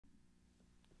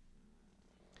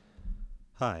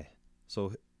Hi,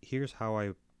 so here's how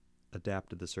I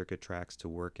adapted the circuit tracks to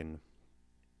work in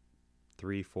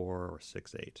 3/4 or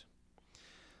 6/8.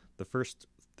 The first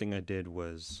thing I did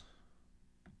was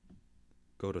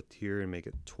go to here and make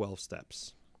it 12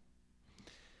 steps.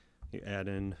 You add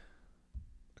in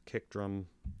a kick drum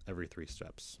every 3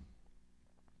 steps.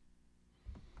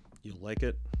 You'll like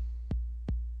it.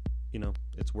 You know,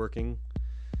 it's working.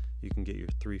 You can get your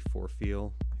 3/4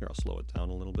 feel. Here, I'll slow it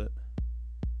down a little bit.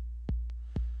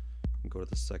 And go to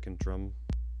the second drum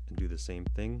and do the same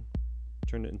thing.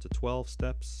 Turn it into 12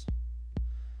 steps.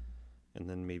 And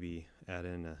then maybe add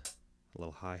in a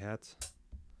little hi-hat.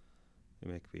 It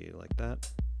might be like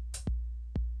that.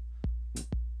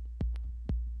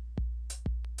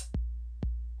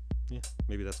 Yeah,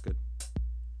 maybe that's good.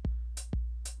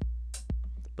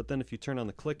 But then if you turn on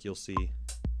the click, you'll see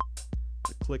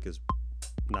the click is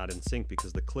not in sync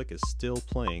because the click is still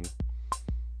playing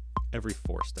every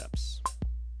 4 steps.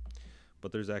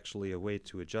 But there's actually a way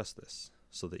to adjust this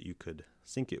so that you could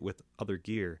sync it with other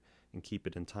gear and keep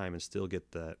it in time and still get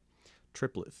that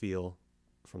triplet feel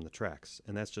from the tracks.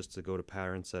 And that's just to go to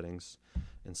pattern settings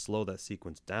and slow that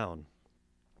sequence down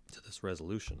to this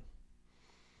resolution.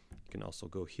 You can also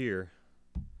go here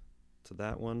to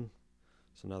that one.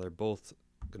 So now they're both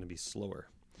going to be slower.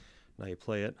 Now you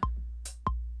play it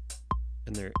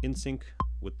and they're in sync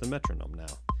with the metronome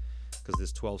now, because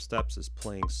this 12 steps is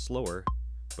playing slower,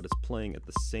 but it's playing at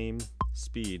the same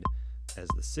speed as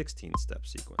the 16-step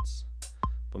sequence.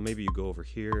 But maybe you go over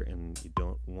here and you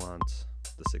don't want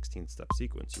the 16-step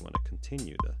sequence. You want to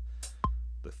continue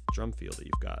the drum feel that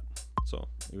you've got. So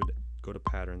you would go to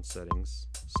pattern settings,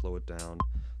 slow it down,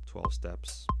 12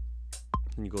 steps,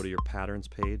 and you go to your patterns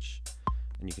page,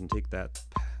 and you can take that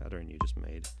pattern you just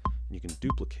made and you can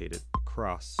duplicate it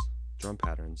across drum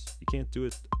patterns. You can't do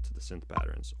it to the synth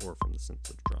patterns or from the synth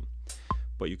to the drum,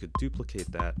 but you could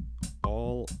duplicate that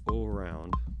all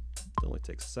around. It only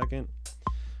takes a second.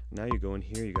 Now you go in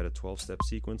here, you got a 12-step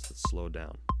sequence that's slowed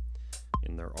down,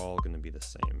 and they're all going to be the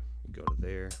same. You go to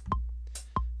there,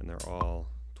 and they're all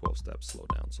 12 steps slow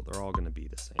down, so they're all going to be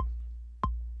the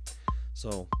same.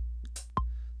 So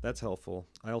that's helpful.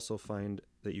 I also find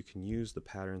that you can use the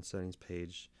pattern settings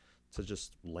page to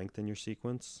just lengthen your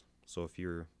sequence. So if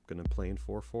you're going to play in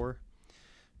 4/4,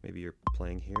 maybe you're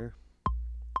playing here,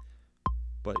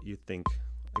 but you think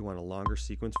you want a longer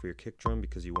sequence for your kick drum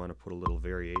because you want to put a little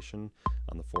variation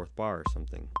on the 4th bar or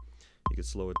something. You could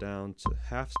slow it down to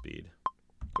half speed,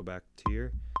 go back to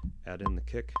here, add in the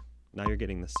kick. Now you're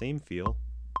getting the same feel,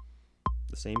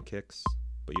 the same kicks,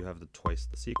 but you have twice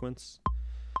the sequence.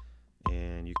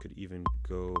 And you could even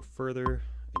go further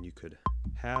and you could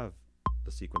have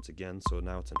the sequence again, so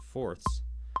now it's in 4ths,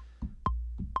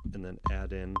 and then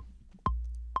add in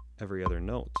every other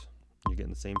note. You're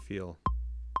getting the same feel.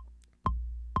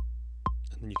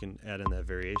 And then you can add in that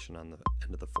variation on the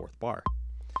end of the 4th bar.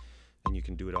 And you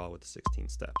can do it all with the 16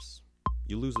 steps.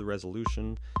 You lose the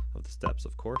resolution of the steps,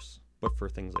 of course, but for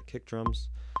things like kick drums,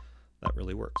 that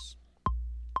really works.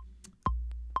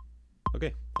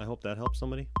 Okay, I hope that helps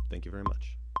somebody. Thank you very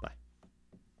much.